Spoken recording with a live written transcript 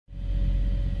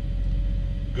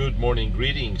Good morning,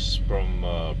 greetings from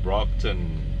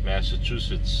Brockton,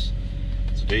 Massachusetts.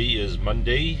 Today is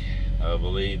Monday, I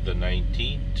believe the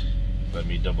 19th. Let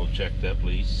me double check that,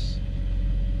 please.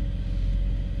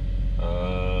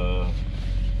 Yep,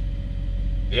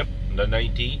 the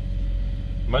 19th.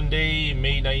 Monday,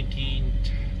 May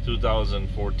 19th,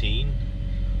 2014.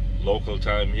 Local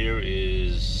time here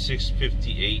is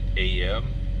 6:58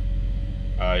 a.m.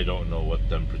 I don't know what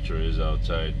temperature is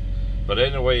outside. But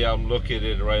anyway, I'm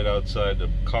located right outside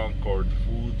of Concord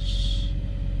Foods,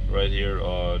 right here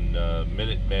on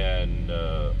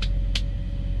Minuteman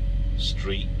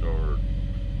Street or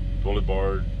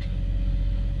Boulevard.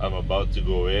 I'm about to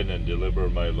go in and deliver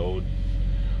my load.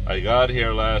 I got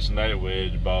here last night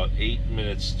with about 8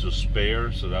 minutes to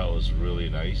spare, so that was really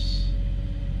nice.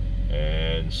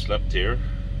 And slept here.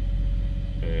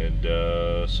 And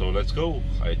so let's go.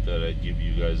 I thought I'd give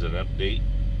you guys an update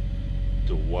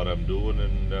to what I'm doing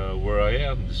and where I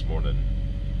am this morning.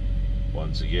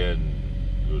 Once again,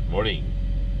 good morning.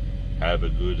 Have a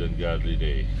good and godly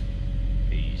day.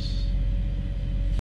 Peace.